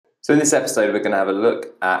So in this episode, we're going to have a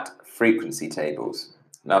look at frequency tables.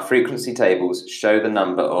 Now, frequency tables show the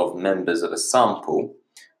number of members of a sample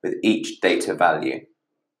with each data value.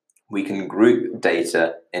 We can group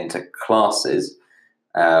data into classes,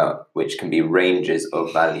 which can be ranges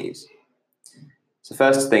of values. So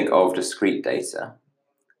first, think of discrete data.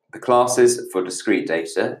 The classes for discrete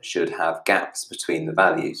data should have gaps between the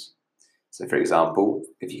values. So for example,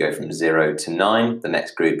 if you go from 0 to 9, the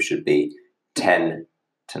next group should be 10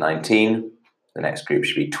 to 19. The next group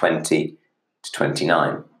should be 20 to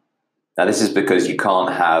 29. Now this is because you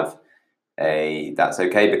can't have that's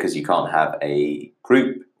okay because you can't have a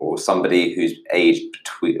group or somebody who's aged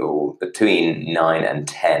between 9 and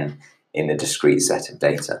 10 in a discrete set of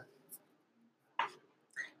data.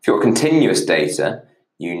 If you're continuous data,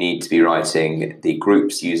 you need to be writing the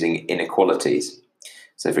groups using inequalities.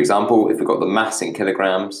 So for example, if we've got the mass in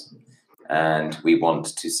kilograms and we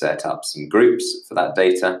want to set up some groups for that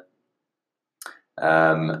data,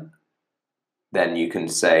 then you can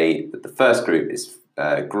say that the first group is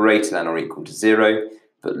greater than or equal to 0,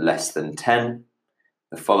 but less than 10.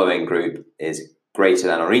 The following group is greater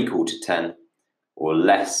than or equal to 10, or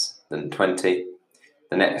less than 20.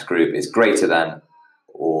 The next group is greater than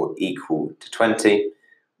or equal to 20,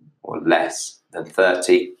 or less than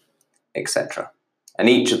 30, etc. And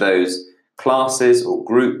each of those classes or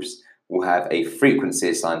groups will have a frequency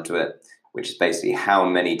assigned to it, which is basically how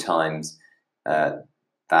many times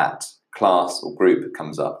that class or group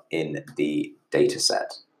comes up in the data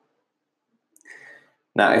set.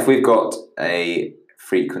 Now, if we've got a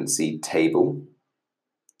frequency table,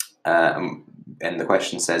 and the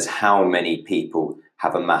question says how many people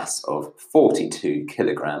have a mass of 42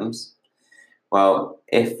 kilograms, well,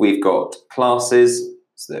 if we've got classes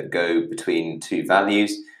that go between two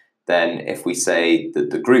values, then if we say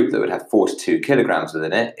that the group that would have 42 kilograms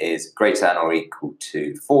within it is greater than or equal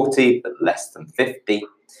to 40, but less than 50,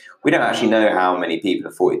 we don't actually know how many people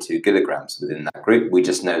are 42 kilograms within that group. We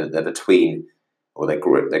just know that they're between, or they're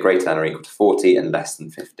greater than or equal to 40 and less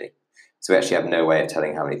than 50. So we actually have no way of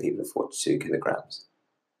telling how many people are 42 kilograms.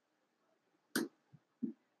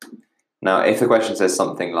 Now, if the question says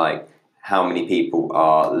something like how many people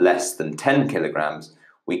are less than 10 kilograms,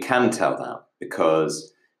 we can tell that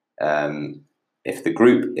because if the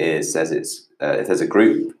group says if there's a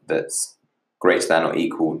group that's greater than or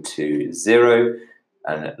equal to 0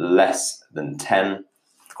 and less than 10,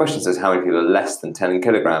 the question says how many people are less than 10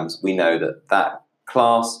 kilograms, we know that that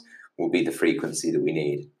class will be the frequency that we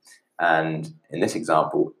need. And in this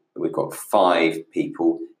example, we've got 5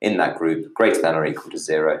 people in that group greater than or equal to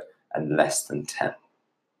 0 and less than 10.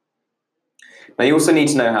 Now you also need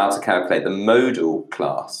to know how to calculate the modal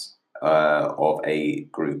class of a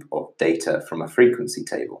group of data from a frequency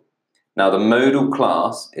table. Now the modal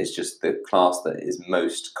class is just the class that is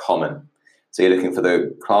most common. So you're looking for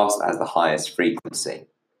the class that has the highest frequency.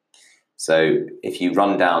 So if you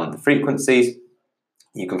run down the frequencies,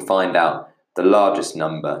 you can find out the largest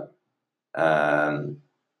number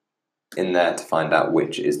in there to find out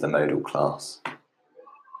which is the modal class.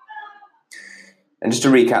 And just to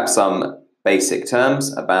recap some basic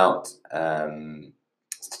terms about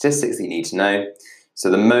statistics that you need to know. So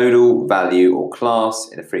the modal value or class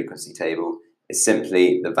in a frequency table is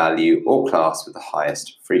simply the value or class with the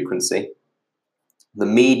highest frequency. The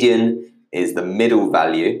median is the middle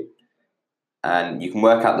value, and you can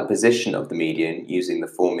work out the position of the median using the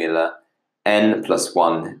formula n plus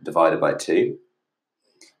 1 divided by 2,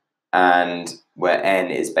 and where n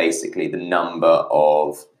is basically the number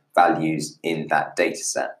of values in that data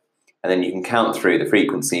set. And then you can count through the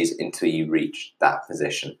frequencies until you reach that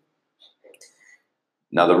position.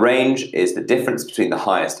 Now the range is the difference between the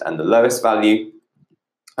highest and the lowest value,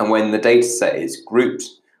 and when the data set is grouped,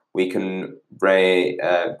 we can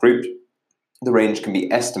the range can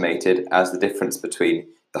be estimated as the difference between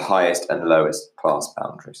the highest and lowest class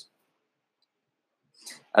boundaries.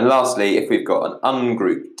 And lastly, if we've got an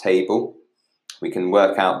ungrouped table, we can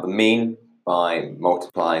work out the mean by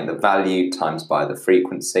multiplying the value times by the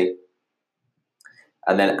frequency,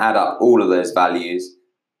 and then add up all of those values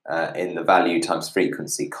in the value times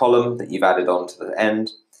frequency column that you've added on to the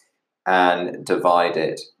end, and divide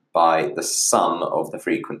it by the sum of the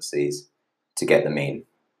frequencies to get the mean.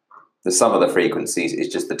 The sum of the frequencies is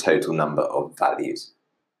just the total number of values.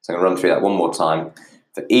 So I'm going to run through that one more time.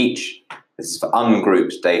 For each, this is for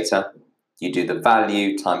ungrouped data, you do the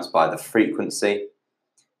value times by the frequency,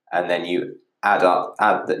 and then you add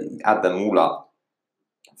them all up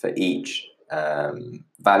for each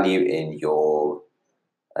value in your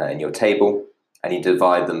table, and you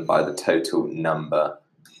divide them by the total number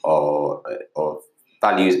of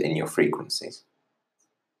values in your frequencies.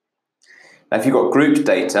 Now, if you've got grouped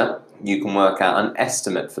data, you can work out an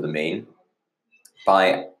estimate for the mean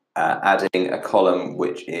by adding a column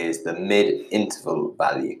which is the mid-interval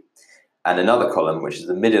value, and another column which is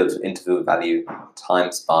the mid-interval value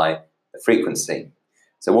times by the frequency.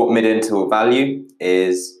 So what mid-interval value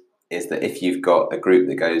is that if you've got a group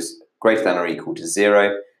that goes greater than or equal to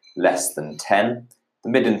 0, less than 10, the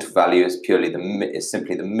mid-interval value is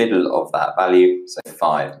simply the middle of that value, so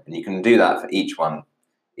 5. And you can do that for each one,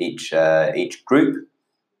 each group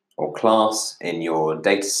or class in your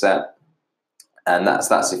data set. And that's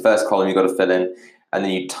the first column you've got to fill in. And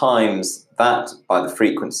then you times that by the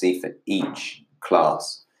frequency for each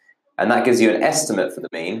class. And that gives you an estimate for the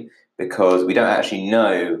mean, because we don't actually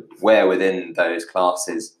know where within those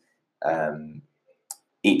classes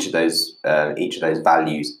each of those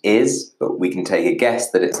values is, but we can take a guess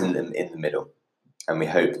that it's in the middle, and we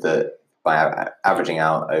hope that by averaging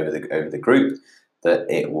out over the group that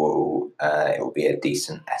it will be a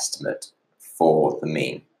decent estimate for the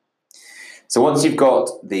mean. So once you've got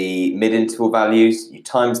the mid-interval values, you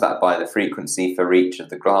times that by the frequency for each of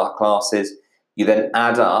the classes. You then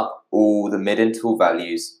add up all the mid-interval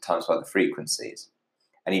values times by the frequencies,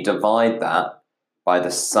 and you divide that by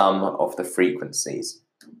the sum of the frequencies.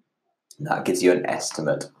 That gives you an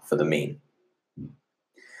estimate for the mean.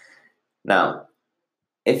 Now,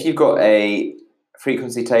 if you've got a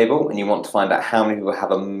frequency table and you want to find out how many people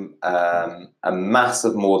have a mass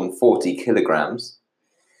of more than 40 kilograms,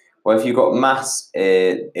 well, if you've got mass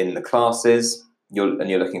in the classes and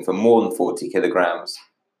you're looking for more than 40 kilograms,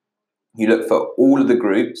 you look for all of the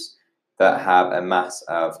groups that have a mass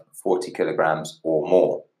of 40 kilograms or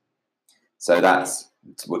more. So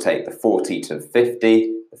we'll take the 40 to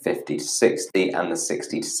 50, the 50 to 60, and the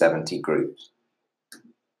 60 to 70 groups.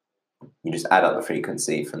 You just add up the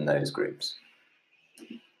frequency from those groups.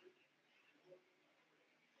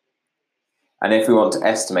 And if we want to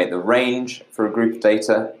estimate the range for a group of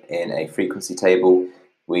data in a frequency table,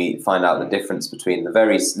 we find out the difference between the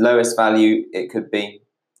very lowest value it could be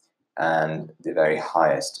and the very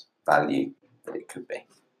highest value that it could be.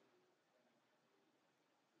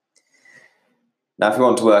 Now, if we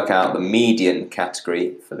want to work out the median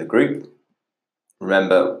category for the group,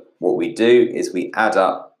 remember what we do is we add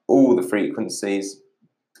up all the frequencies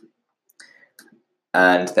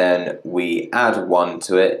and then we add 1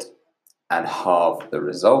 to it and halve the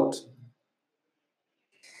result.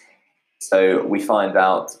 So we find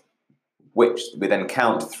out we then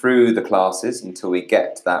count through the classes until we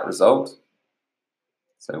get to that result.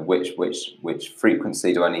 So which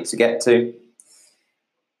frequency do I need to get to?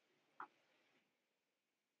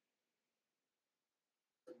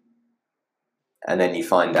 And then you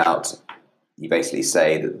find out, you basically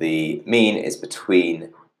say that the mean is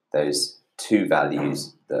between those two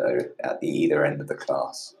values that are at the either end of the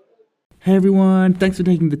class. Hey everyone, thanks for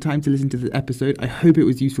taking the time to listen to this episode. I hope it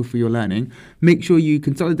was useful for your learning. Make sure you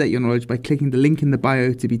consolidate your knowledge by clicking the link in the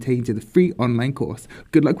bio to be taken to the free online course.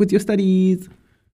 Good luck with your studies!